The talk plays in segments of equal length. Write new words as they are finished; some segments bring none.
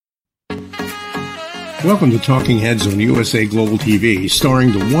Welcome to Talking Heads on USA Global TV,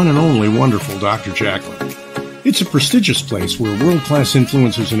 starring the one and only wonderful Dr. Jacqueline. It's a prestigious place where world-class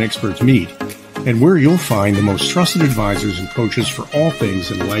influencers and experts meet, and where you'll find the most trusted advisors and coaches for all things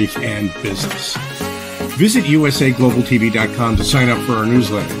in life and business. Visit usaglobaltv.com to sign up for our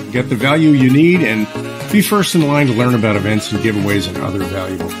newsletter, get the value you need, and be first in line to learn about events and giveaways and other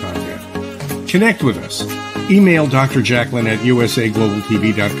valuable content. Connect with us. Email Dr. Jacqueline at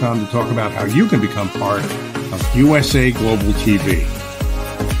usaglobaltv.com to talk about how you can become part of USA Global TV.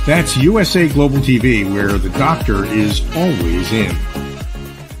 That's USA Global TV, where the doctor is always in.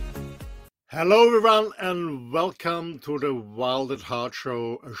 Hello, everyone, and welcome to the Wild at Heart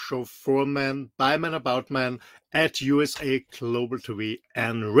Show, a show for men, by men, about men, at USA Global TV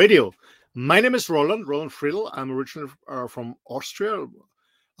and Radio. My name is Roland Friedl. I'm originally from Austria,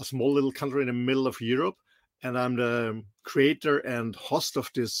 a small little country in the middle of Europe. And I'm the creator and host of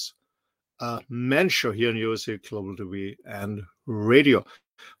this men's show here on USA Global TV and Radio.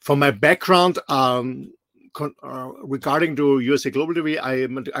 For my background regarding to USA Global TV,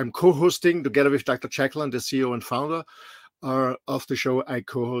 I'm co-hosting together with Dr. Jacqueline, the CEO and founder of the show. I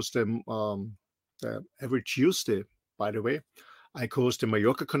co-host them every Tuesday, by the way. I co-host the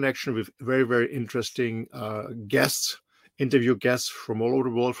Mallorca Connection with very, very interesting guests. Interview guests from all over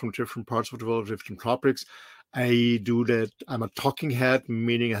the world, from different parts of the world, different topics. I do that. I'm a talking head,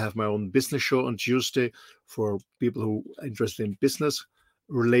 meaning I have my own business show on Tuesday for people who are interested in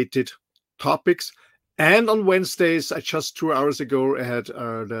business-related topics. And on Wednesdays, just 2 hours ago, I had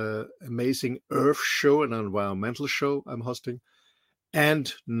the amazing Earth show, an environmental show I'm hosting.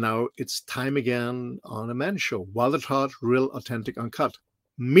 And now it's time again on a men's show, Wild at Heart, Real, Authentic, Uncut.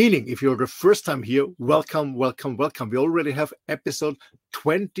 Meaning, if you're the first time here, welcome, welcome, welcome. We already have episode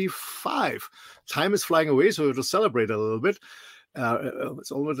 25. Time is flying away, so we have to celebrate a little bit.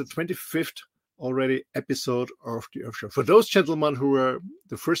 It's almost the 25th already episode of the Earth Show. For those gentlemen who are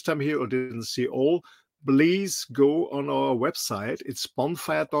the first time here or didn't see all, please go on our website. It's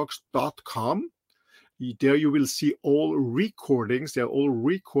bonfiredogs.com. There you will see all recordings. There are all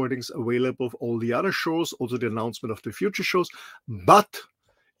recordings available of all the other shows, also the announcement of the future shows. But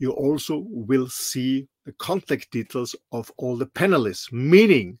you also will see the contact details of all the panelists,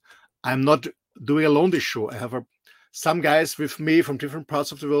 meaning I'm not doing alone this show. I have some guys with me from different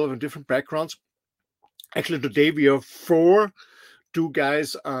parts of the world and different backgrounds. Actually, today we are four. Two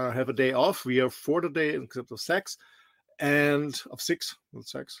guys have a day off. We are four today, except of six.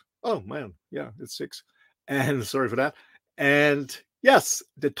 Oh, man. Yeah, it's 6. And sorry for that. And yes,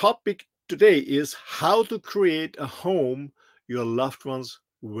 the topic today is how to create a home your loved ones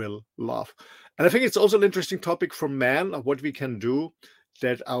will love. And I think it's also an interesting topic for men of what we can do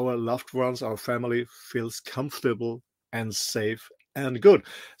that our loved ones, our family feels comfortable and safe and good.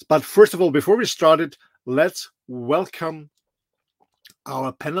 But first of all, before we started, let's welcome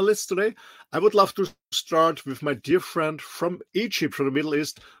our panelists today. I would love to start with my dear friend from Egypt, from the Middle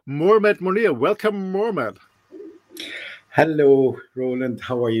East, Mohamed Monir. Welcome, Mohamed. Hello, Roland.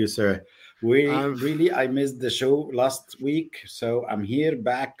 How are you, sir? I missed the show last week, so I'm here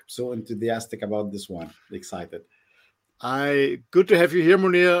back, so enthusiastic about this one. Excited. Good to have you here,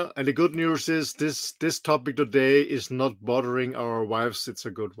 Monir. And the good news is this topic today is not bothering our wives. It's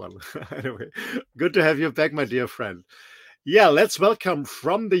a good one. Anyway, good to have you back, my dear friend. Yeah, let's welcome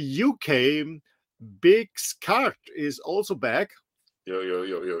from the UK, Big Scott is also back. Yo. How are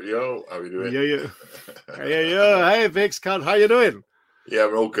you doing? Yo. Hey, Big Scott. How you doing? Yeah,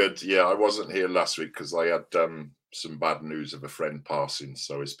 we're all good. Yeah, I wasn't here last week because I had some bad news of a friend passing.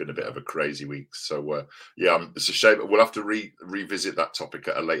 So it's been a bit of a crazy week. So, it's a shame. We'll have to revisit that topic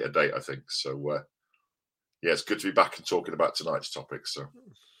at a later date, I think. So, it's good to be back and talking about tonight's topic. So.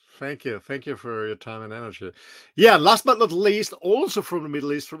 Thank you for your time and energy. Yeah, last but not least, also from the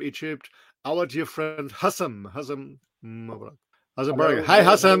Middle East, from Egypt, our dear friend Hassam Berger. Hi,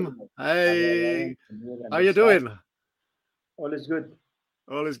 Hassam. Hey, how you doing? All is good.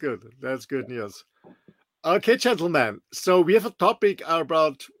 All is good. That's good news. Okay, gentlemen. So we have a topic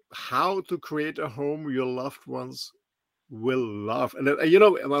about how to create a home your loved ones will love. And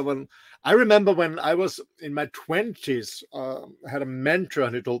when I remember when I was in my 20s, I had a mentor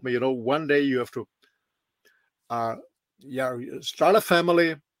and he told me, one day you have to start a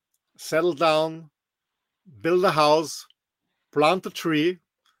family, settle down, build a house, plant a tree,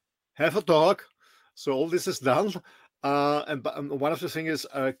 have a dog. So all this is done. And one of the things is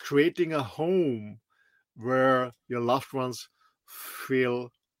creating a home where your loved ones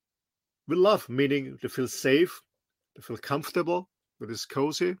feel with love, meaning they feel safe, they feel comfortable, that is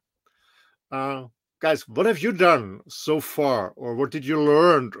cozy. Guys, what have you done so far? Or what did you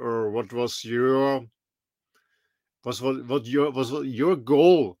learn? Or what was your Was your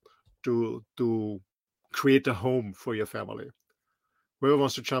goal to create a home for your family? Whoever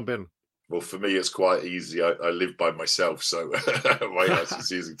wants to jump in. Well, for me, it's quite easy. I live by myself, so my house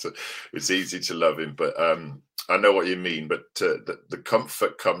is easy to love him. But I know what you mean. But the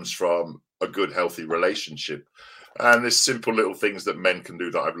comfort comes from a good, healthy relationship, and there's simple little things that men can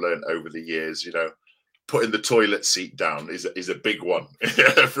do that I've learned over the years. You know, putting the toilet seat down is a big one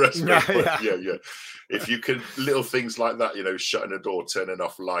for us. Yeah. If you can, little things like that, you know, shutting a door, turning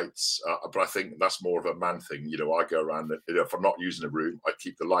off lights. But I think that's more of a man thing. You know, I go around, you know, if I'm not using a room, I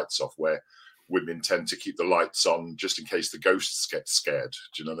keep the lights off, where women tend to keep the lights on just in case the ghosts get scared.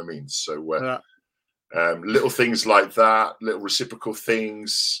 Do you know what I mean? So little things like that, little reciprocal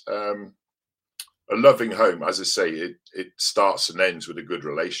things. A loving home, as I say, it starts and ends with a good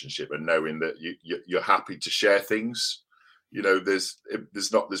relationship and knowing that you're happy to share things. You know, there's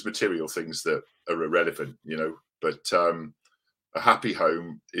material things that are irrelevant, you know, but a happy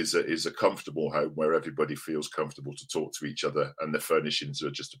home is a comfortable home where everybody feels comfortable to talk to each other, and the furnishings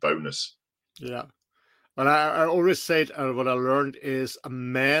are just a bonus. Yeah. But I always say what I learned is a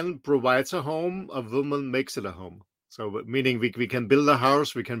man provides a home, a woman makes it a home. So meaning we can build a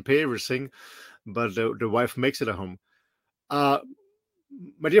house, we can pay everything, but the wife makes it a home. My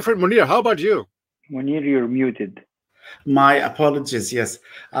dear friend Munir, how about you? Munir, you're muted. My apologies. Yes.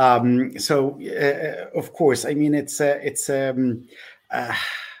 So of course, I mean it's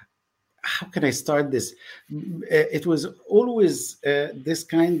how can I start this? It was always this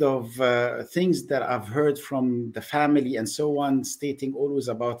kind of things that I've heard from the family and so on, stating always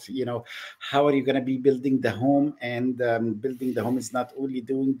about, you know, how are you going to be building the home? And building the home is not only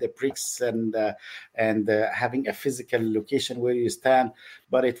doing the bricks and having a physical location where you stand,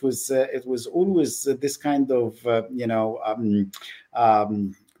 but it was always this kind of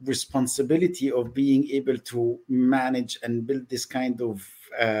responsibility of being able to manage and build this kind of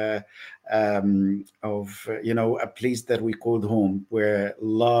a place that we called home, where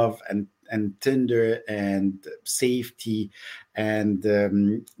love and tender and safety and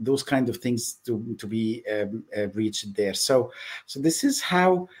those kind of things to be reached there. So this is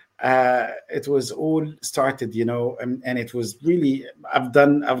how it was all started, you know, and it was really, I've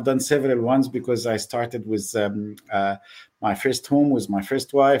done several ones, because I started with my first home was my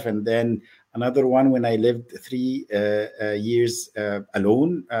first wife, and then another one when I lived 3 years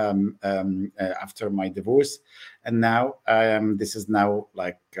alone after my divorce, and now this is now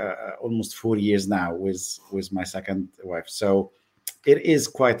like almost 4 years now with my second wife. So it is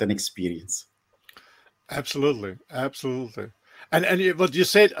quite an experience. Absolutely. And what you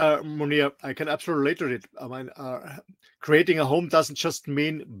said, Munir, I can absolutely relate to it. I mean, creating a home doesn't just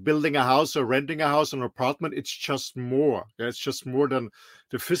mean building a house or renting a house or an apartment. It's just more. It's just more than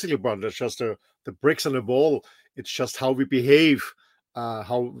the physical part. It's just the bricks on the wall. It's just how we behave,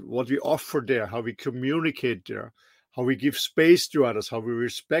 what we offer there, how we communicate there, how we give space to others, how we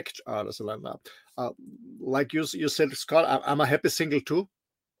respect others, and like that. Like you said, Scott, I'm a happy single too.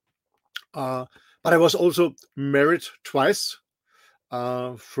 But I was also married twice.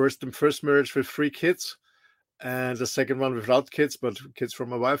 First marriage with 3 kids, and the second one without kids, but kids from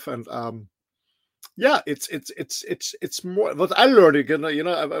my wife. And it's more what I learned. You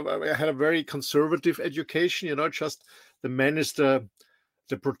know, I had a very conservative education. You know, just the man is the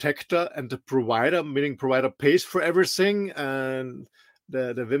protector and the provider, meaning provider pays for everything, and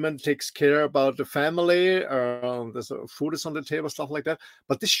the women takes care about the family. There's food is on the table, stuff like that.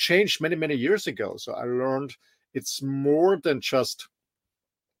 But this changed many years ago. So I learned it's more than just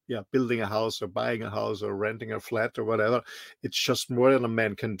building a house or buying a house or renting a flat or whatever. It's just more than a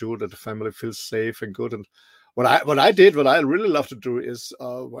man can do, that the family feels safe and good. And what I really love to do is,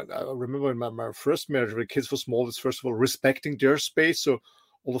 when I remember in my first marriage, when the kids were small, is first of all respecting their space. So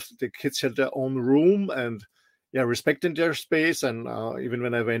all of the kids had their own room, and respecting their space. And even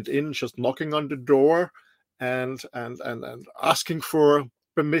when I went in, just knocking on the door and asking for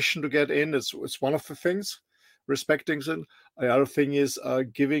permission to get in. It's one of the things. Respecting them. The other thing is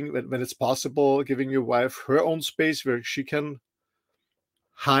giving, when it's possible, giving your wife her own space where she can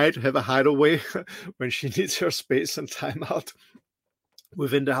have a hideaway when she needs her space and time out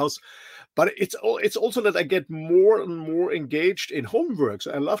within the house. But it's also that I get more and more engaged in homework.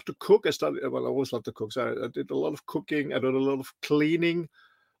 So I love to cook. I always love to cook. So I did a lot of cooking. I did a lot of cleaning.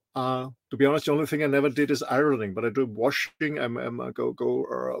 To be honest, the only thing I never did is ironing, but I do washing. I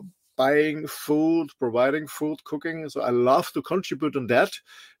go buying food, providing food, cooking. So I love to contribute on that,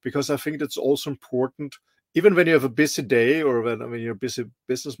 because I think that's also important. Even when you have a busy day, or when you're a busy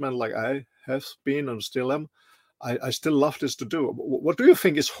businessman like I have been and still am, I still love this to do. What do you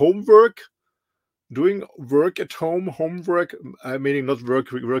think? Is homework doing work at home, homework, I mean, not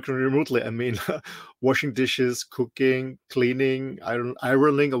working remotely, I mean, washing dishes, cooking, cleaning,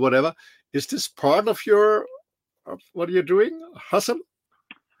 ironing, or whatever. Is this part of what you're doing, Hassan?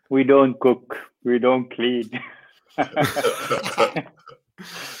 We don't cook. We don't clean.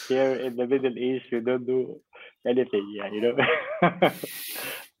 Here in the Middle East, we don't do anything. Yeah.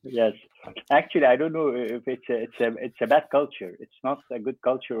 Yes. Actually, I don't know if it's a bad culture. It's not a good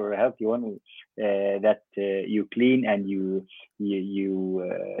culture or a healthy one that you clean and you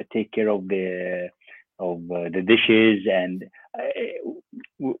take care of the dishes, and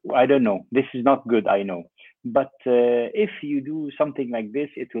I don't know. This is not good, I know. But if you do something like this,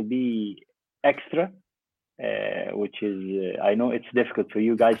 it will be extra, which is I know it's difficult for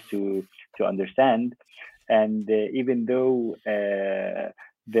you guys to understand. And even though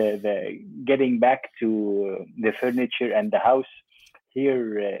the getting back to the furniture and the house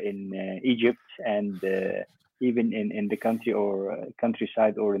here in Egypt, and even in the country or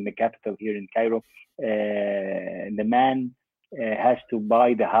countryside or in the capital here in Cairo, the man has to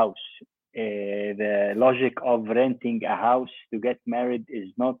buy the house. The logic of renting a house to get married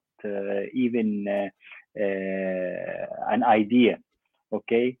is not even an idea.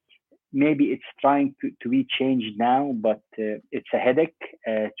 Okay, maybe it's trying to be changed now, but it's a headache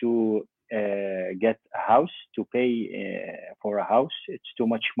to get a house, to pay for a house. It's too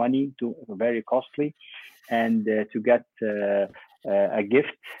much money, too very costly, and to get a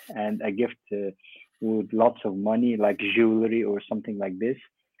gift, and a gift with lots of money like jewelry or something like this,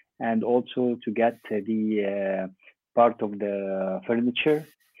 and also to get the part of the furniture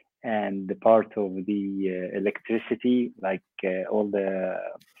and the part of the electricity, like all the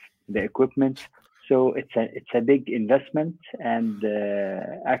equipment. So it's a big investment, and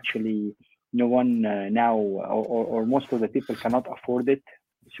actually no one now, or most of the people cannot afford it.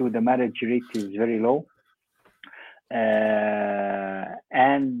 So the marriage rate is very low.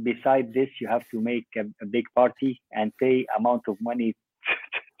 And beside this, you have to make a big party and pay amount of money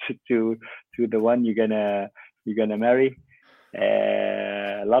to the one you're gonna marry.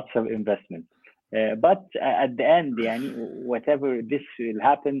 Lots of investment. But at the end, whatever this will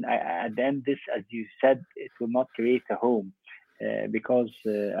happen, at the end, this, as you said, it will not create a home, because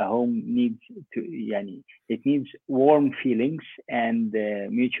a home needs it needs warm feelings and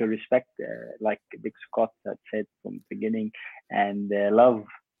mutual respect, like Big Scott had said from the beginning, and love,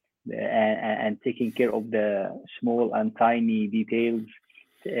 and taking care of the small and tiny details.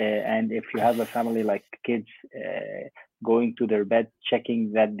 And if you have a family like kids, going to their bed,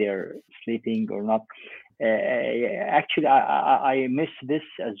 checking that they're sleeping or not. Actually, I miss this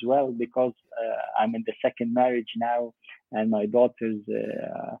as well, because I'm in the second marriage now, and my daughters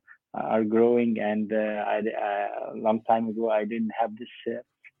are growing. And a long time ago, I didn't have this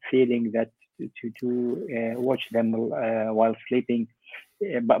feeling that to watch them while sleeping.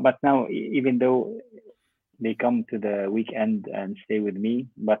 But now, even though they come to the weekend and stay with me,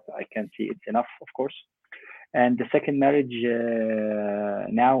 but I can see it's enough, of course. And the second marriage,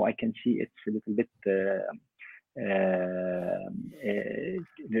 now I can see it's a little bit.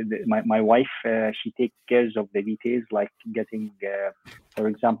 My wife, she takes care of the details, like getting, for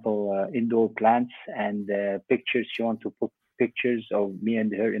example, indoor plants and pictures. She wants to put pictures of me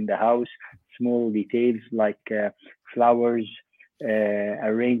and her in the house. Small details like flowers,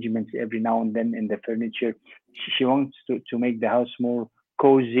 arrangements every now and then in the furniture. She wants to make the house more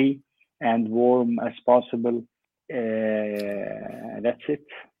cozy and warm as possible. That's it.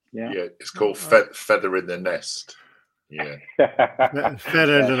 Yeah, it's called feather in the nest. Yeah.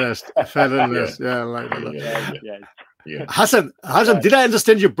 Feather in the nest. Feather in the nest. Yeah, like that. Yeah. Hassan, did I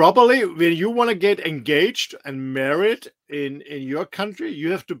understand you properly? When you want to get engaged and married in your country,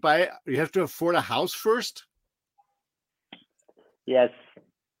 you have to afford a house first? Yes.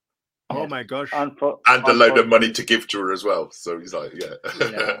 Oh my gosh. And a load of money to give to her as well. So he's like,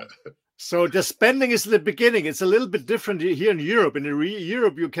 yeah. So the spending is the beginning. It's a little bit different here in Europe. In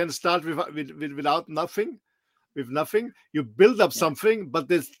Europe, you can start without nothing. With nothing, you build up something, but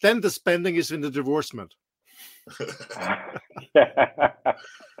then the spending is in the divorcement.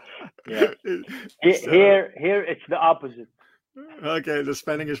 Yeah. Here it's the opposite. Okay, the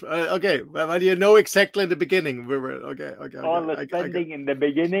spending is okay. Well, you know exactly in the beginning. Okay. All the spending in the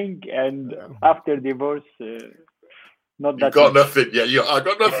beginning, and after divorce, not that. You got nothing. Yeah, I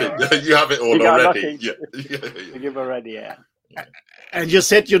got nothing. You have it all already. Yeah. You give already. Yeah. And you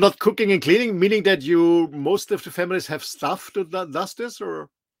said you're not cooking and cleaning, meaning that most of the families have staff to does this, or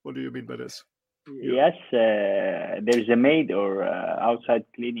what do you mean by this? Yes, there's a maid or outside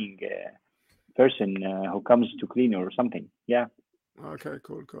cleaning person who comes to clean or something. Yeah. Okay,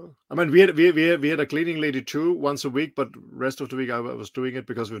 cool. I mean, we had a cleaning lady too once a week, but rest of the week I was doing it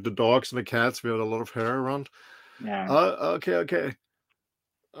because with the dogs and the cats, we had a lot of hair around. Yeah. Okay.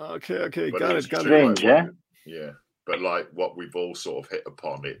 But Got it's it. Strange, yeah? Yeah. But like what we've all sort of hit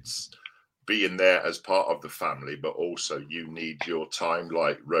upon, it's being there as part of the family, but also you need your time.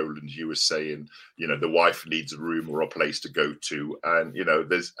 Like Roland, you were saying, you know, the wife needs a room or a place to go to. And, you know,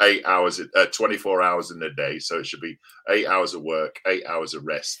 there's 24 hours in a day. So it should be 8 hours of work, 8 hours of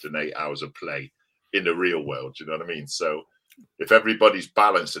rest, and 8 hours of play in the real world. You know what I mean? So if everybody's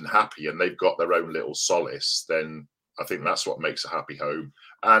balanced and happy and they've got their own little solace, then I think that's what makes a happy home.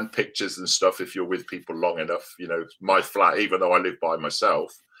 And pictures and stuff, if you're with people long enough, you know, my flat, even though I live by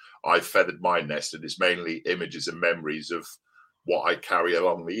myself, I feathered my nest, and it's mainly images and memories of what I carry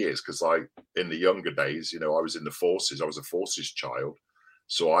along the years. Because in the younger days, you know, I was in the forces. I was a forces child.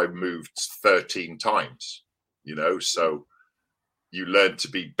 So I moved 13 times, you know, so you learn to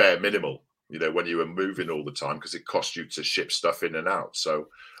be bare minimal, you know, when you were moving all the time, because it cost you to ship stuff in and out. So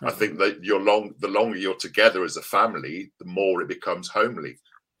I think that the longer you're together as a family, the more it becomes homely,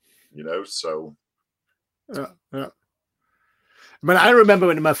 you know, so. Yeah. I mean, I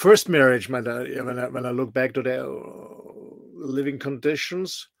remember in my first marriage, when I look back to the living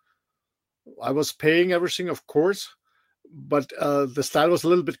conditions, I was paying everything, of course, but the style was a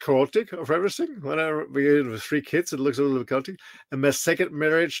little bit chaotic of everything. We had 3 kids, it looks a little bit chaotic. And my second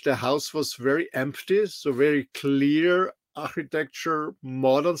marriage, the house was very empty, so very clear architecture,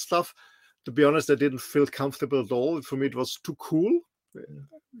 modern stuff. To be honest, I didn't feel comfortable at all. For me, it was too cool.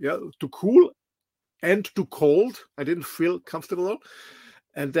 Yeah, too cool. And too cold. I didn't feel comfortable at all.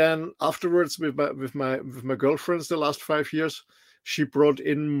 And then afterwards, with my girlfriends, the last 5 years, she brought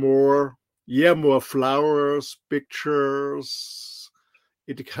in more flowers, pictures.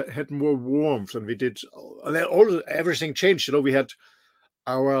 It had more warmth, and we did. Everything changed. You know, we had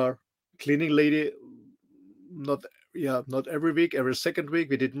our cleaning lady. Not every week, every second week.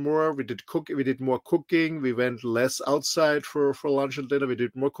 We did more. We did more cooking. We went less outside for lunch and dinner. We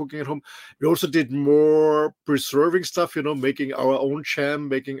did more cooking at home. We also did more preserving stuff, you know, making our own jam,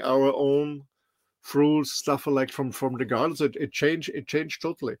 making our own fruits, stuff like from the garden. So it changed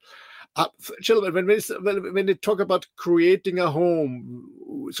totally. Gentlemen, when they talk about creating a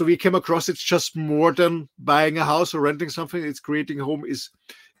home, so we came across it's just more than buying a house or renting something. It's creating a home is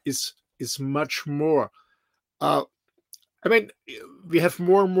much more. I mean, we have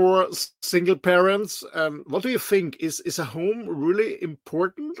more and more single parents. What do you think? Is a home really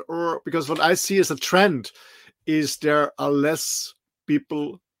important? Or because what I see as a trend is there are less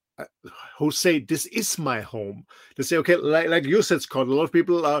people who say, this is my home. They say, okay, like you said, Scott, a lot of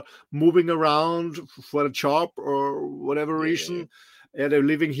people are moving around for a job or whatever reason. Yeah, they're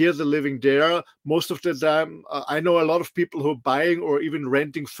living here, they're living there. Most of the time, I know a lot of people who are buying or even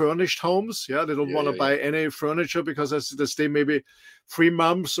renting furnished homes. Yeah, they don't want to buy any furniture because they stay maybe 3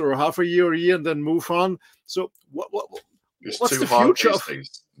 months or half a year, and then move on. So what's the future of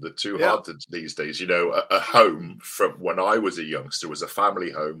these? They're too hard these days. You know, a home from when I was a youngster was a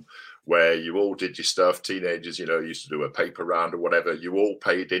family home where you all did your stuff. Teenagers, you know, used to do a paper round or whatever. You all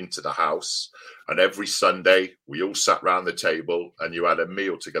paid into the house, and every Sunday we all sat round the table and you had a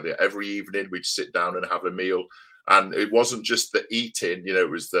meal together. Every evening we'd sit down and have a meal, and it wasn't just the eating. You know, it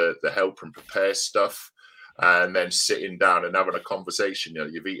was the help and prepare stuff, and then sitting down and having a conversation. You know,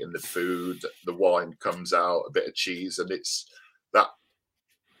 you've eaten the food, the wine comes out, a bit of cheese, and it's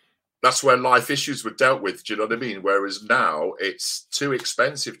that's where life issues were dealt with. Do you know what I mean? Whereas now it's too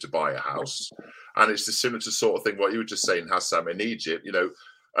expensive to buy a house. And it's the similar to sort of thing what you were just saying, Hassam, in Egypt. You know,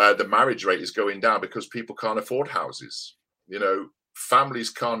 the marriage rate is going down because people can't afford houses. You know,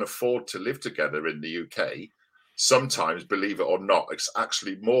 families can't afford to live together in the UK. Sometimes, believe it or not, it's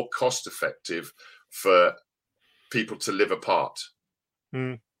actually more cost effective for people to live apart.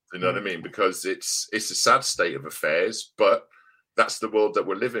 You know what I mean? Because it's a sad state of affairs, but that's the world that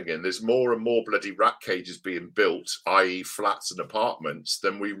we're living in. There's more and more bloody rat cages being built, i.e. flats and apartments,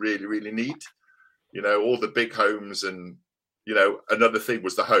 than we really, really need. You know, all the big homes. And, you know, another thing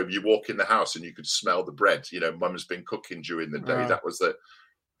was the home. You walk in the house and you could smell the bread. You know, mum's been cooking during the day. That was the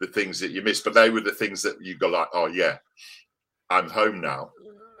things that you missed. But they were the things that you go like, oh, yeah, I'm home now.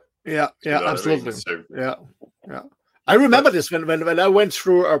 Yeah, you know absolutely. I mean? Yeah. I remember this when I went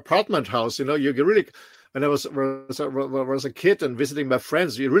through an apartment house, you know, you really... When I was a kid and visiting my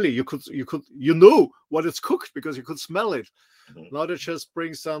friends, you knew what it's cooked because you could smell it. Now they just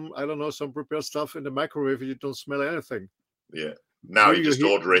bring some prepared stuff in the microwave and you don't smell anything. Yeah. Now you just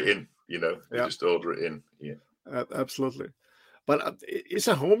order it in, you know, just order it in. Yeah. Absolutely. But is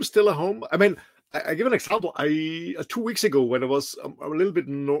a home still a home? I mean, I give an example. 2 weeks ago, when I was a little bit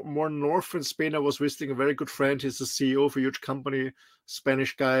more north in Spain, I was visiting a very good friend. He's the CEO of a huge company,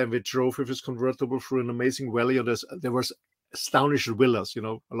 Spanish guy, and we drove with his convertible through an amazing valley. And there was astonishing villas, a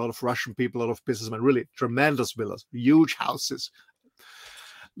lot of Russian people, a lot of businessmen, really tremendous villas, huge houses,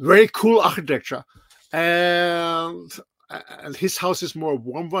 very cool architecture. And his house is more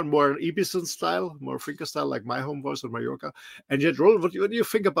warm one, more Ibiza style, more Finca style, like my home was on Mallorca. And yet, Roland, what do you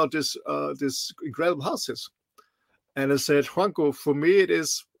think about this incredible houses? And I said, Juanco, for me,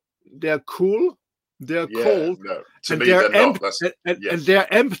 they're cool, they're cold, and they're empty, and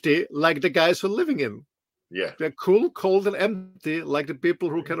they're empty like the guys who are living in. Yeah, they're cool, cold, and empty like the people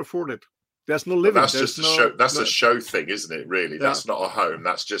who can afford it. There's no living. That's just a show. That's a show thing, isn't it? Really, that's not a home.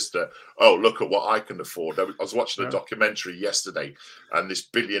 That's just look at what I can afford. I was watching a documentary yesterday, and this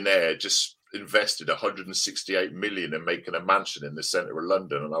billionaire just invested 168 million in making a mansion in the centre of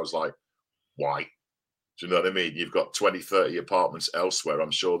London, and I was like, why? Do you know what I mean? You've got 20, 30 apartments elsewhere. I'm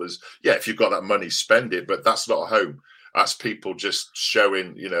sure there's if you've got that money, spend it, but that's not a home. That's people just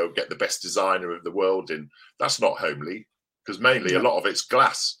showing, get the best designer of the world in. That's not homely, because mainly a lot of it's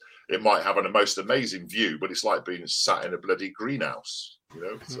glass. It might have a most amazing view, but it's like being sat in a bloody greenhouse.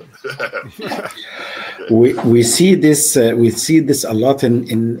 So. we see this a lot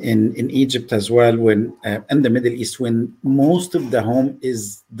in Egypt as well, when in the Middle East, when most of the home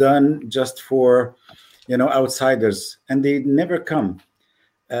is done just for outsiders, and they never come.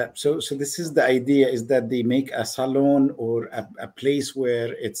 So this is the idea, is that they make a salon or a place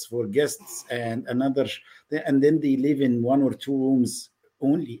where it's for guests and then they live in 1 or 2 rooms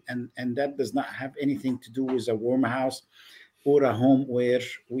only, and that does not have anything to do with a warm house or a home where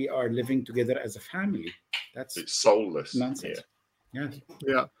we are living together as a family. It's soulless nonsense.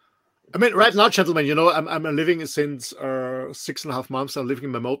 Yeah. I mean, right now, gentlemen, I'm living since 6.5 months. I'm living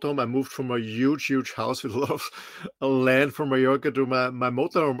in my motorhome. I moved from a huge house with a lot of land from Mallorca to my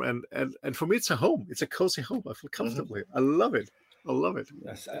motorhome, and for me, it's a home. It's a cozy home. I feel comfortably. I love it.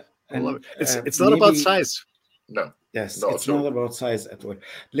 Yes, I love it. It's not about size. No. Yes, it's not about size at all.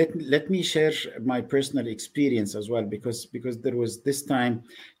 Let me share my personal experience as well, because there was this time,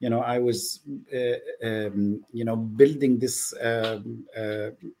 I was, building this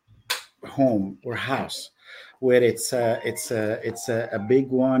home or house where it's a big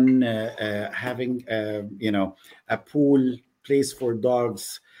one, having a pool, place for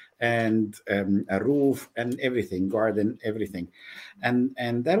dogs, and a roof and everything, garden, everything,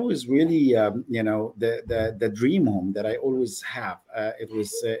 and that was really the dream home that I always have.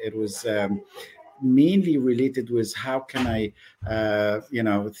 It was mainly related with how can I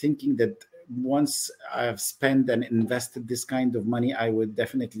thinking that once I've spent and invested this kind of money, I would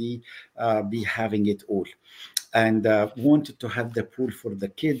definitely be having it all, and wanted to have the pool for the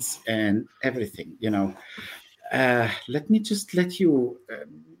kids and everything. Let me just let you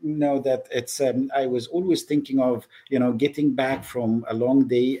know that it's I was always thinking of getting back from a long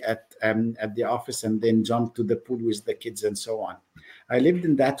day at the office and then jump to the pool with the kids and so on. I lived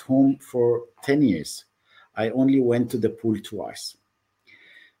in that home for 10 years. I only went to the pool twice.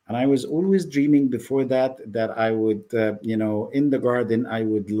 And I was always dreaming before that I would, in the garden, I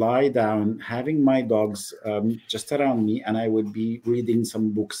would lie down, having my dogs just around me, and I would be reading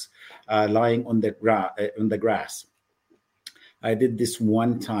some books, lying on the grass. I did this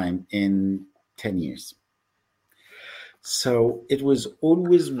one time in 10 years. So it was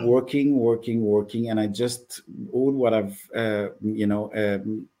always working, and I just all what I've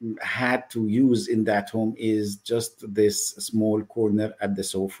had to use in that home is just this small corner at the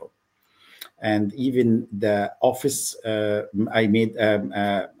sofa, and even the office. I made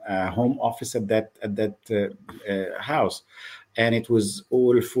a home office at that house, and it was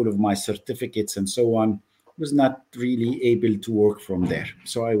all full of my certificates and so on. Was not really able to work from there,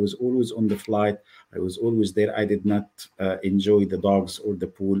 so I was always on the flight. I was always there. I did not enjoy the dogs or the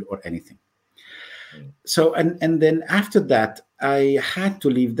pool or anything. So, and then after that, I had to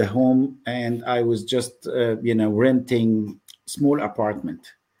leave the home, and I was just, renting small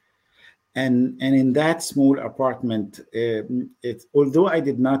apartment. And in that small apartment, although I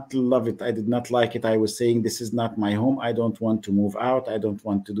did not love it, I did not like it. I was saying, this is not my home. I don't want to move out. I don't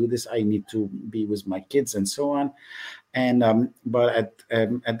want to do this. I need to be with my kids and so on. And but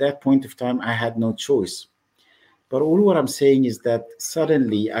at that point of time, I had no choice. But all what I'm saying is that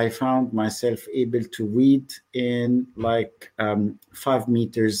suddenly I found myself able to read in like 5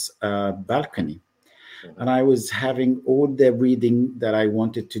 meters balcony. And I was having all the reading that I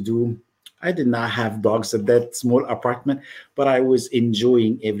wanted to do. I did not have dogs at that small apartment, but I was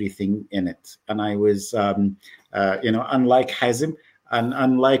enjoying everything in it. And I was, unlike Hazim, And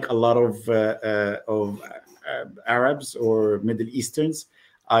unlike a lot of Arabs or Middle Easterns,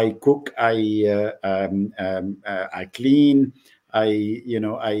 I cook, I clean,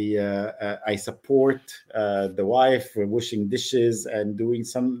 I support the wife washing dishes and doing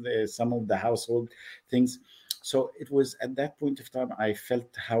some of the household things. So it was at that point of time I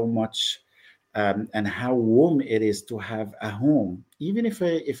felt how much and how warm it is to have a home, even if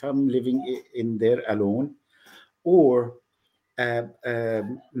I'm living in there alone, or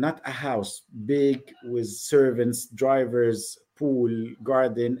not a house big with servants, drivers, pool,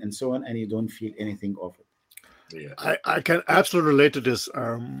 garden, and so on, and you don't feel anything of it. Yeah. I can absolutely relate to this,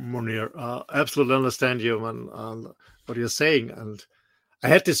 Munir. Absolutely understand you and what you're saying. And I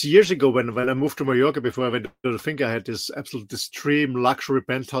had this years ago when I moved to Mallorca. Before I went to the Finca, I had this absolute extreme luxury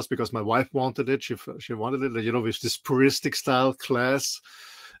penthouse because my wife wanted it. She wanted it, with this puristic style class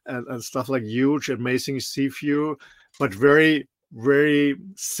and stuff, like huge, amazing sea view, but very, very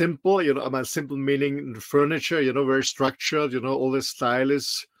simple. My simple meaning furniture. Very structured. All the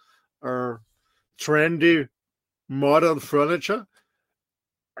stylish, trendy, modern furniture.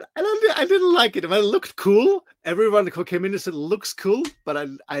 I didn't like it. It looked cool. Everyone who came in said it looks cool, but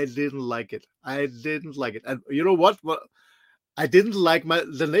I didn't like it. I didn't like it. And you know what? I didn't like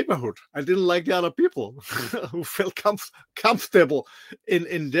the neighborhood. I didn't like the other people who felt comfortable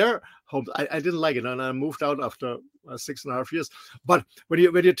in their homes. I didn't like it, and I moved out after 6.5 years. But when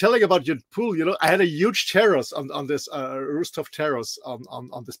you're telling about your pool, I had a huge terrace on this rooftop terrace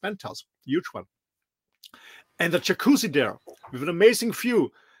on this penthouse, huge one, and a jacuzzi there with an amazing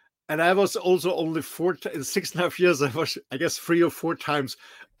view. And I was also only in 6.5 years. I was, I guess, 3 or 4 times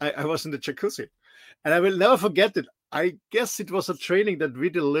I was in the jacuzzi, and I will never forget it. I guess it was a training that we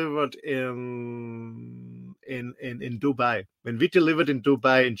delivered in Dubai. When we delivered in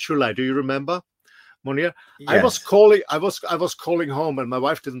Dubai in July, do you remember, Munir? Yes. I was calling home, and my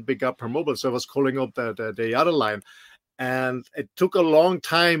wife didn't pick up her mobile, so I was calling up the other line, and it took a long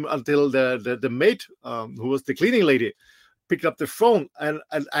time until the maid, who was the cleaning lady, picked up the phone, and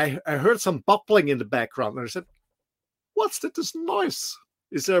I heard some bubbling in the background, and I said, "What's this noise?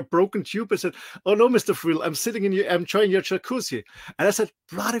 Is there a broken tube?" I said, "Oh no, Mr. Friel, I'm enjoying your jacuzzi." And I said,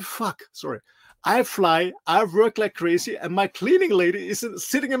 "Bloody fuck, sorry. I fly, I work like crazy, and my cleaning lady is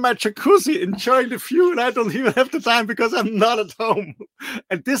sitting in my jacuzzi enjoying the view, and I don't even have the time because I'm not at home."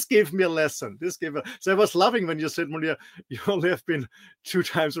 And this gave me a lesson. So I was loving when you said, Munir, you only have been 2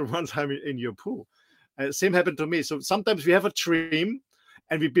 times or 1 time in your pool. Same happened to me. So sometimes we have a dream,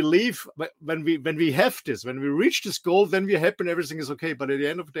 and we believe when we have this, when we reach this goal, then we're happy and everything is okay. But at the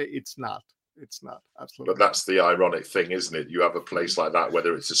end of the day, it's not. It's not. Absolutely. But that's the ironic thing, isn't it? You have a place like that,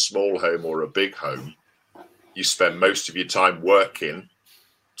 whether it's a small home or a big home, you spend most of your time working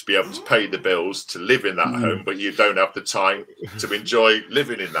to be able to pay the bills, to live in that home, but you don't have the time to enjoy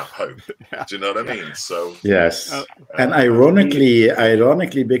living in that home. Yeah. Do you know what I mean? So yes. And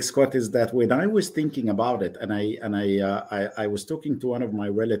ironically, Big Scott, is that when I was thinking about it, and I was talking to one of my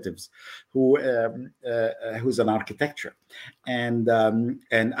relatives who's an architecture, and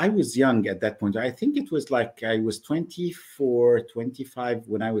I was young at that point. I think it was like I was 24, 25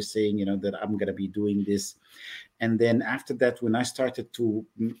 when I was saying, that I'm going to be doing this. And then after that, when I started to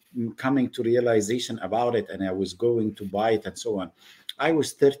coming to realization about it, and I was going to buy it and so on, I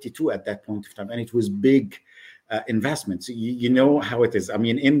was 32 at that point of time, and it was big investments. You know how it is. I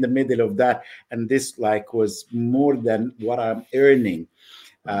mean, in the middle of that, and this was more than what I'm earning.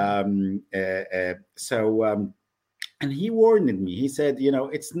 And he warned me. He said,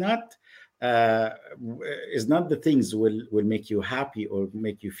 it's not the things will make you happy or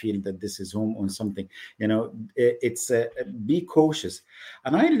make you feel that this is home or something. It's be cautious.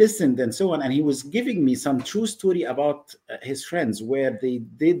 And I listened and so on, and he was giving me some true story about his friends where they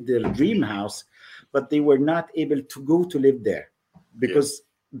did their dream house, but they were not able to go to live there because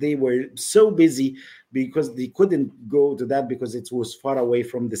they were so busy, because they couldn't go to that because it was far away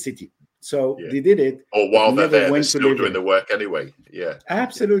from the city. So they did it. Or while they're there, they're still doing the work anyway. Yeah,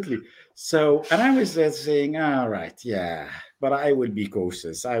 absolutely. So, and I was just saying, all right, but I will be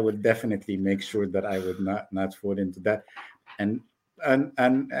cautious. I would definitely make sure that I would not fall into that. And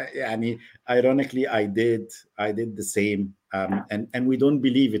ironically, I did the same. And we don't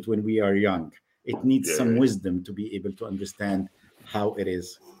believe it when we are young. It needs some wisdom to be able to understand how it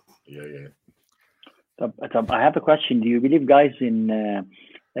is. Yeah. I have a question. Do you believe, guys, in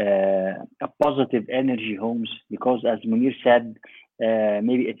a positive energy homes? Because as Munir said,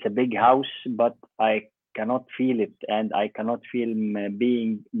 maybe it's a big house, but I cannot feel it, and I cannot feel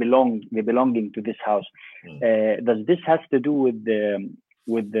belonging to this house. Does this has to do with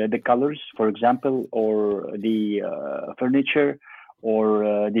the colors, for example, or the furniture,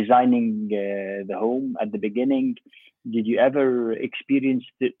 or designing the home at the beginning? Did you ever experience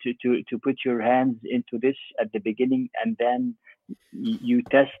to put your hands into this at the beginning, and then you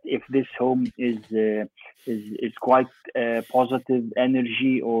test if this home is quite positive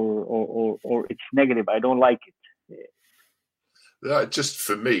energy or it's negative? I don't like it. Just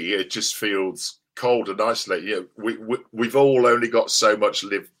for me, it just feels cold and isolated. You know, we've all only got so much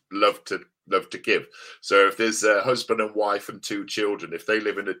love to give. So if there's a husband and wife and 2 children, if they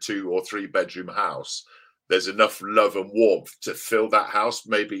live in a 2 or 3 bedroom house, there's enough love and warmth to fill that house,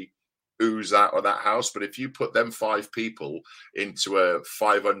 maybe ooze out of that house. But if you put them 5 people into a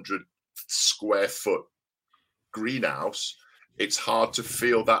 500 square foot greenhouse, it's hard to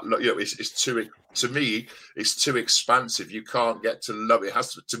feel that. You know, it's too, to me, it's too expansive. You can't get to love. It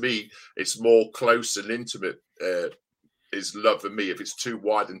has to me, it's more close and intimate. Is love for me. If it's too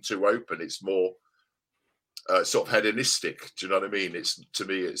wide and too open, it's more sort of hedonistic. Do you know what I mean? It's, to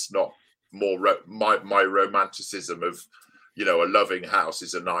me, it's not more my romanticism of, you know, a loving house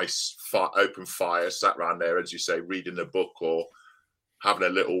is a nice open fire, sat around there, as you say, reading a book or having a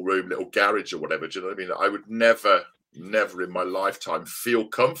little room, little garage or whatever. Do you know what I mean? I would never in my lifetime feel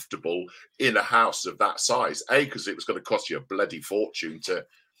comfortable in a house of that size. Because it was going to cost you a bloody fortune to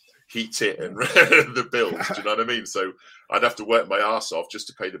heat it and the bills. Do you know what I mean? So I'd have to work my ass off just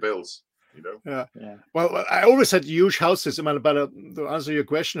to pay the bills. You know? Yeah. Well, I always had huge houses. I mean, but to answer your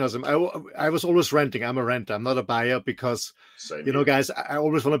question, Hazem, I was always renting. I'm a renter. I'm not a buyer because, you know, guys, I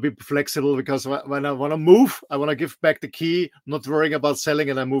always want to be flexible because when I want to move, I want to give back the key, not worrying about selling,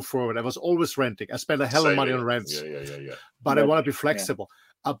 and I move forward. I was always renting. I spent a hell of money on rents. Yeah. But I want to be flexible.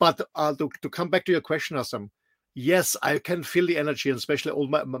 But to come back to your question, Hazem, yes, I can feel the energy, and especially all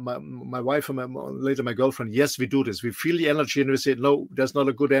my wife and later my girlfriend. Yes, we do this. We feel the energy, and we say, no, there's not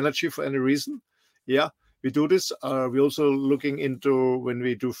a good energy for any reason. Yeah, we do this. We're also looking into when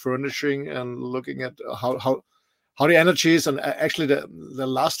we do furnishing and looking at how the energy is. And actually, the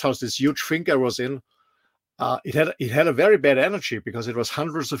last house, this huge thing I was in, it had a very bad energy because it was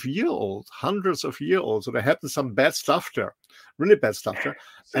hundreds of years old. So there happened some bad stuff there, really bad stuff there.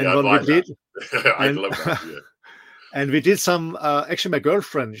 See, and what we did, I'd love that. Yeah. And we did some, actually my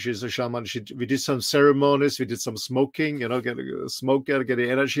girlfriend, she's a shaman. We did some ceremonies. We did some smoking, you know, get the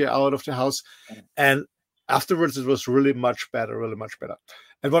energy out of the house. And afterwards it was really much better.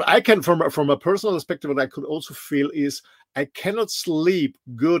 And what I can, from a personal perspective, what I could also feel is I cannot sleep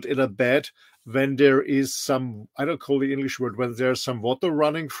good in a bed when there is some, I don't call the English word, when there's some water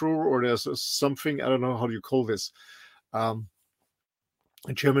running through or there's something, I don't know how you call this. In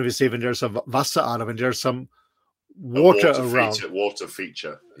German we say when there's a Wasserader, when there's some water around. Water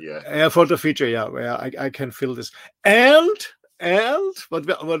feature, yeah. Water feature, yeah. I can feel this. And what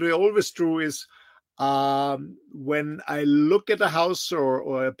we always do is when I look at a house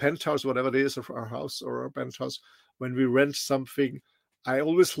or a penthouse, whatever it is, of our house or a penthouse, when we rent something, I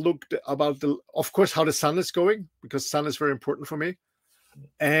always look about of course, how the sun is going, because sun is very important for me.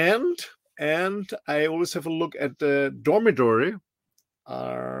 And I always have a look at the dormitory,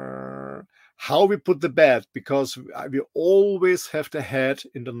 how we put the bed, because we always have the head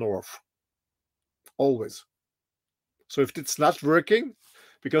in the north. Always. So if it's not working,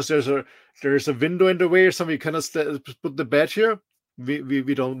 because there's a window in the way or something, you cannot put the bed here,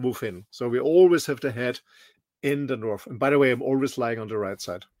 we don't move in. So we always have the head in the north. And by the way, I'm always lying on the right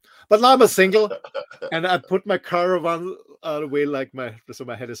side. But now I'm a single, and I put my caravan away so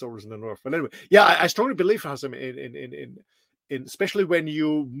my head is always in the north. But anyway, yeah, I strongly believe, Hazem, in especially when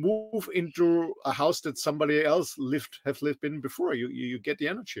you move into a house that somebody else have lived in before, you get the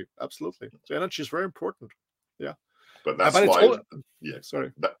energy. Absolutely, so energy is very important. Yeah, but that's why.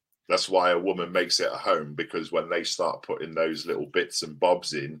 Sorry. That's why a woman makes it a home, because when they start putting those little bits and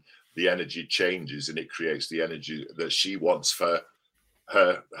bobs in, the energy changes and it creates the energy that she wants for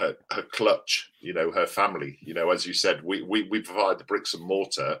her clutch. You know, her family. You know, as you said, we provide the bricks and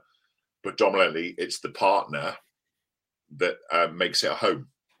mortar, but dominantly it's the partner that makes it a home,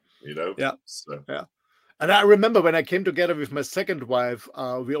 you know? Yeah. So. Yeah. And I remember when I came together with my second wife,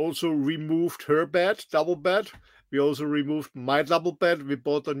 we also removed her bed, double bed. We also removed my double bed. We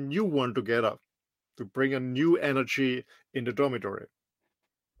bought a new one together to bring a new energy in the dormitory.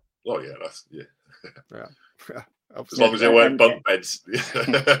 Oh, yeah. Yeah. As long as they weren't bunk beds.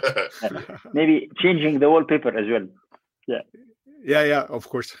 Maybe changing the wallpaper as well. Yeah. Yeah, of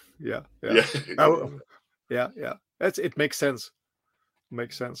course. Yeah. Yeah. It makes sense.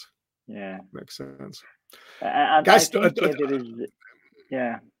 Yeah. Makes sense. Guys,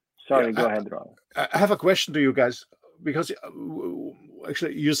 yeah. Sorry, go ahead, Rob. I have a question to you guys, because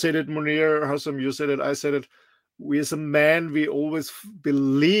actually you said it, Munir, Hazem, you said it, I said it. we as a man, we always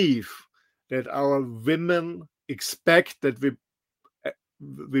believe that our women expect that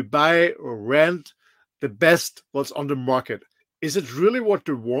we buy or rent the best what's on the market. Is it really what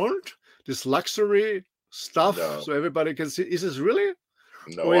they want? This luxury stuff, so everybody can see. Is this really?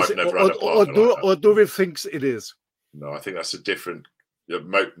 No, I've never had a partner like that. Or do we think it is? No, I think that's a different.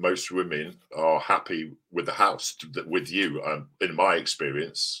 Most women are happy with the house with you. In my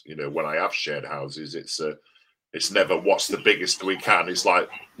experience, when I have shared houses, it's never what's the biggest we can. It's like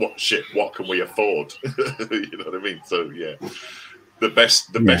what can we afford? You know what I mean? So yeah, the best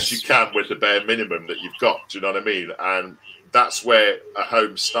you can with the bare minimum that you've got. Do you know what I mean? And that's where a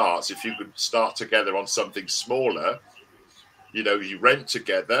home starts. If you could start together on something smaller, you rent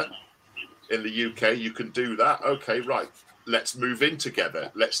together. In the UK, you can do that. Okay, right. Let's move in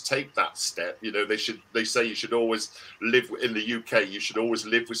together. Let's take that step. They say you should always live in the UK. You should always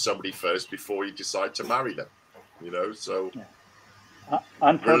live with somebody first before you decide to marry them. So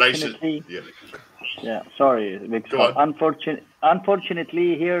unfortunately, sorry, Victor.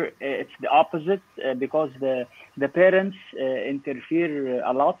 Unfortunately, here it's the opposite because the parents interfere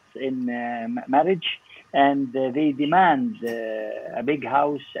a lot in marriage. And they demand a big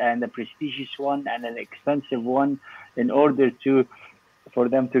house and a prestigious one and an expensive one in order for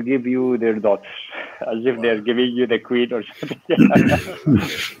them to give you their daughters, as if they're giving you the queen or something.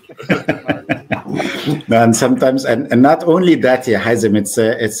 And sometimes, and not only that, Hazem,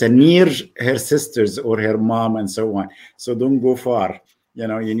 it's near her sisters or her mom and so on. So don't go far.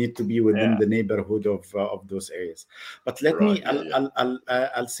 You need to be within the neighborhood of those areas. But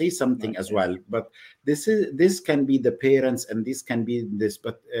I'll say something as well. But this can be the parents, and this can be this,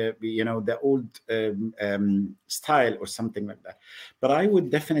 but the old style or something like that. But I would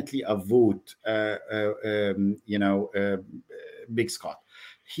definitely avoid, Big Scott.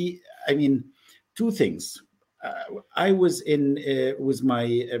 Two things. I was with my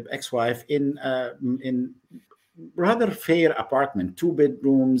ex-wife in rather fair apartment, 2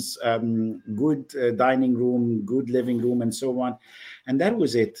 bedrooms, good dining room, good living room, and so on. And that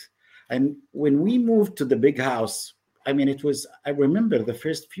was it. And when we moved to the big house, I remember the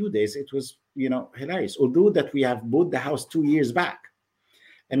first few days, it was, hilarious. Although that we have bought the house 2 years back,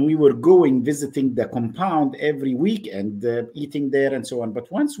 and we were visiting the compound every weekend, eating there and so on. But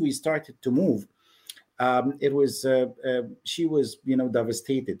once we started to move, it was, she was,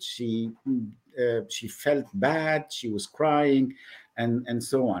 devastated. She felt bad. She was crying, and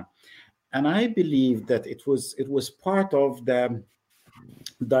so on. And I believe that it was part of the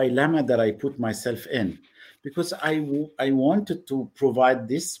dilemma that I put myself in, because I wanted to provide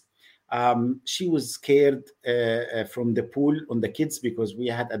this. She was scared from the pool on the kids, because we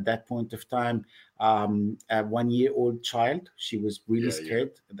had at that point of time a 1-year-old child. She was really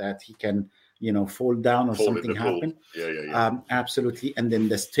scared that he can fall down or something happen. Absolutely. And then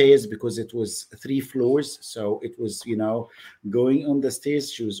the stairs, because it was 3 floors, so it was going on the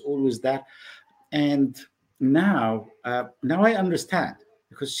stairs. She was always that. And now I understand,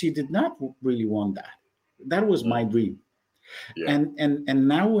 because she did not really want that. That was my dream. And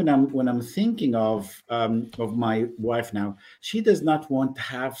now when I'm thinking of my wife now, she does not want to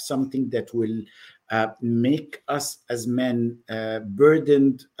have something that will make us as men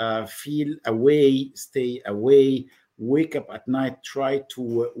burdened, feel away, stay away, wake up at night, try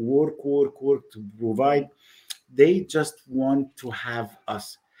to work to provide. They just want to have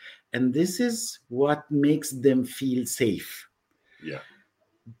us. And this is what makes them feel safe. Yeah.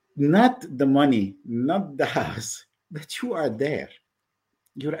 Not the money, not the house, that you are there.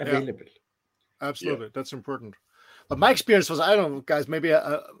 You're available. Absolutely. That's important. But my experience was, I don't know, guys, maybe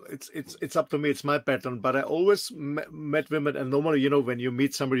it's up to me. It's my pattern. But I always met women, and normally, when you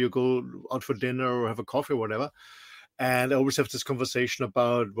meet somebody, you go out for dinner or have a coffee or whatever. And I always have this conversation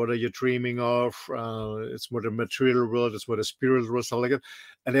about what are you dreaming of? It's more the material world, it's more the spiritual world, stuff like that.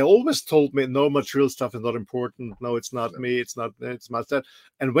 And they always told me, no, material stuff is not important. No, it's not me. It's my dad.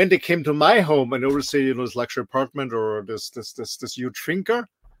 And when they came to my home, and they always say, this luxury apartment or this huge finker,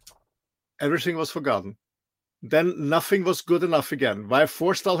 everything was forgotten. Then nothing was good enough again. Why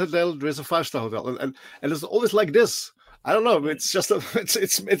 4-star hotel? There's a 5-star hotel, and it's always like this. I don't know. It's just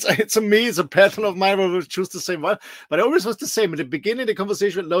it's a me. It's a pattern of mine where we choose the same one. But it always was the same. In the beginning, the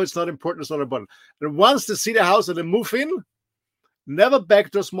conversation, no, it's not important. It's not important. And once they see the house and they move in, never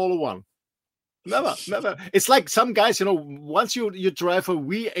back to a smaller one. Never. It's like some guys, once you drive a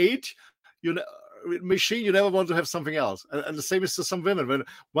V8, machine, you never want to have something else. And the same is to some women. When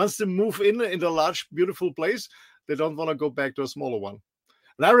once they move in a large, beautiful place, they don't want to go back to a smaller one.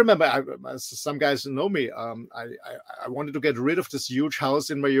 And I remember, some guys know me. I wanted to get rid of this huge house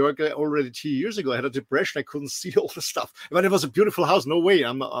in Mallorca already 2 years ago. I had a depression. I couldn't see all the stuff. But it was a beautiful house. No way.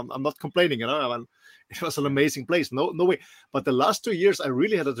 I'm not complaining. It was an amazing place. No way. But the last 2 years, I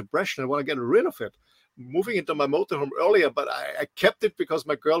really had a depression. I want to get rid of it. Moving into my motorhome earlier, but I kept it because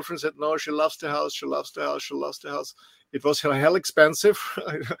my girlfriend said, no, she loves the house. She loves the house. She loves the house. It was hell expensive.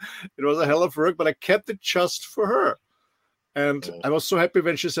 It was a hell of work, but I kept it just for her. And I was so happy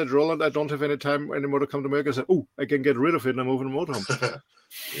when she said, Roland, I don't have any time anymore to come to America. I said, oh, I can get rid of it and I'm moving to motorhome.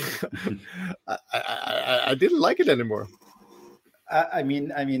 I didn't like it anymore. I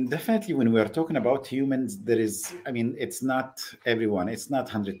mean, definitely when we are talking about humans, there is, it's not everyone, it's not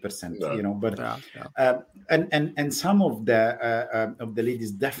 100%, but and some of the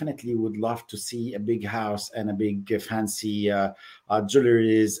ladies definitely would love to see a big house and a big fancy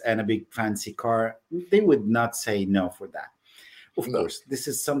jewelries and a big fancy car. They would not say no for that. Of course, this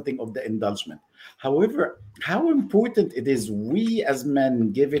is something of the indulgement. However, how important it is we as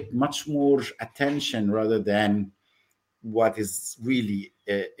men give it much more attention rather than what is really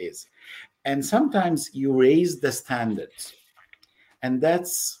is. And sometimes you raise the standards. And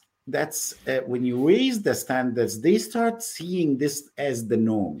that's when you raise the standards, they start seeing this as the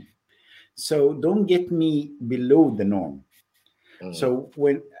norm. So don't get me below the norm. So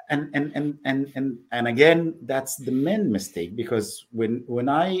when and again, that's the men mistake, because when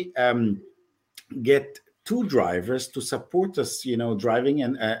I get two drivers to support us, driving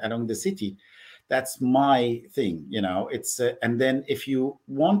along the city, that's my thing, it's and then if you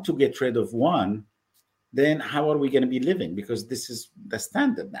want to get rid of one, then how are we going to be living? Because this is the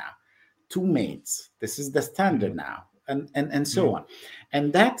standard now. Two mates, this is the standard now. And so on,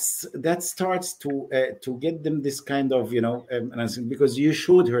 and that starts to get them this kind of because you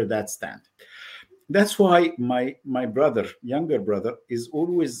showed her that stand. That's why my younger brother is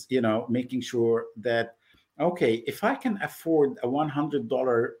always making sure that, okay, if I can afford a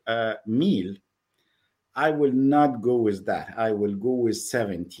 $100 meal, I will not go with that. I will go with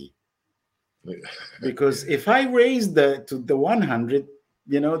 70, because if I raise to the 100.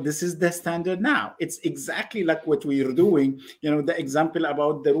 This is the standard now. It's exactly like what we are doing, the example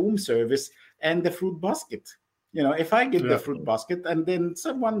about the room service and the fruit basket. If I get the fruit basket and then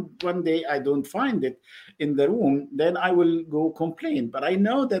one day I don't find it in the room, then I will go complain. But I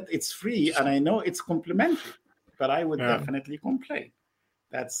know that it's free and I know it's complimentary, but I would definitely complain.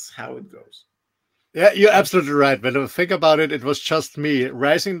 That's how it goes. Yeah, you're absolutely right. When I think about it, it was just me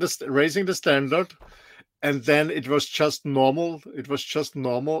raising the standard. And then it was just normal. It was just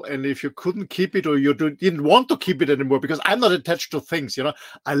normal. And if you couldn't keep it, or you didn't want to keep it anymore, because I'm not attached to things,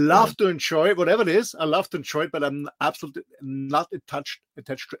 I love to enjoy it, whatever it is. I love to enjoy it, but I'm absolutely not attached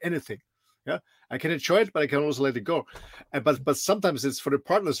to anything. Yeah, I can enjoy it, but I can also let it go. But sometimes it's for the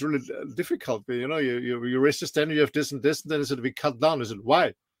partner, it's really difficult. You raise the standard, you have this and this, and then it's we cut down. Is it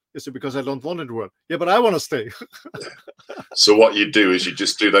why? Is it because I don't want it to work? Yeah, but I want to stay. So what you do is you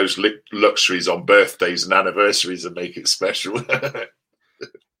just do those luxuries on birthdays and anniversaries and make it special.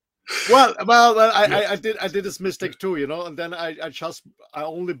 Well, I did this mistake too, and then I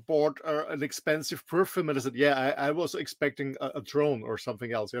only bought an expensive perfume, and I said, I was expecting a drone or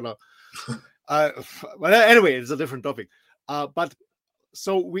something else, Well, anyway, it's a different topic. But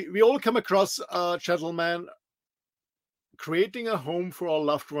so we all come across, gentlemen, creating a home for our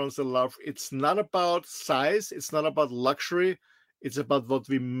loved ones and love. It's not about size. It's not about luxury. It's about what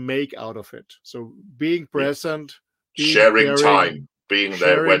we make out of it. So being present, sharing time, being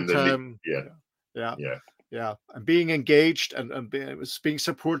there when the and being engaged and being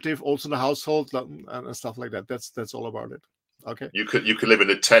supportive, also in the household and stuff like that. That's all about it. Okay. You could live in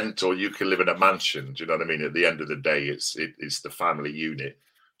a tent or you can live in a mansion. Do you know what I mean? At the end of the day, it's the family unit,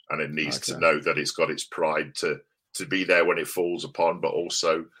 and it needs to know that it's got its pride to be there when it falls upon, but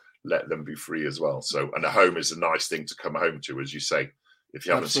also let them be free as well. So, and a home is a nice thing to come home to, as you say. If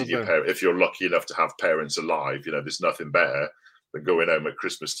you haven't seen your parents, if you're lucky enough to have parents alive, there's nothing better than going home at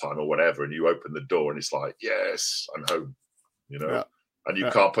Christmas time or whatever, and you open the door and it's like, yes, I'm home, and you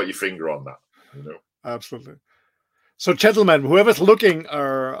can't put your finger on that, Absolutely. So, gentlemen, whoever's looking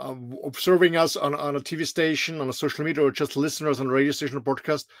or observing us on a TV station, on a social media, or just listeners on a radio station or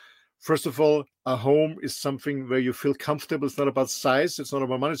podcast, first of all, a home is something where you feel comfortable. It's not about size. It's not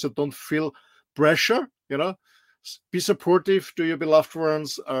about money. So don't feel pressure, Be supportive to your beloved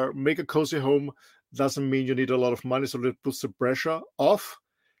ones, or make a cozy home. Doesn't mean you need a lot of money, so that puts the pressure off.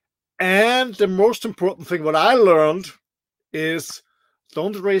 And the most important thing, what I learned, is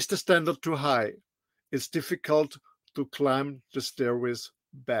don't raise the standard too high. It's difficult to climb the stairways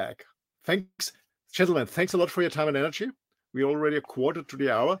back. Thanks, gentlemen. Thanks a lot for your time and energy. We're already a quarter to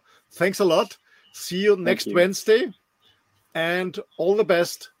the hour. Thanks a lot. See you next you. Wednesday. And all the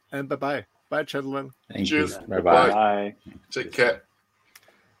best. And bye-bye. Bye, gentlemen. Thank Cheers. you. Bye-bye. Bye. Take care.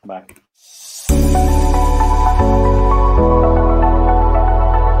 Bye.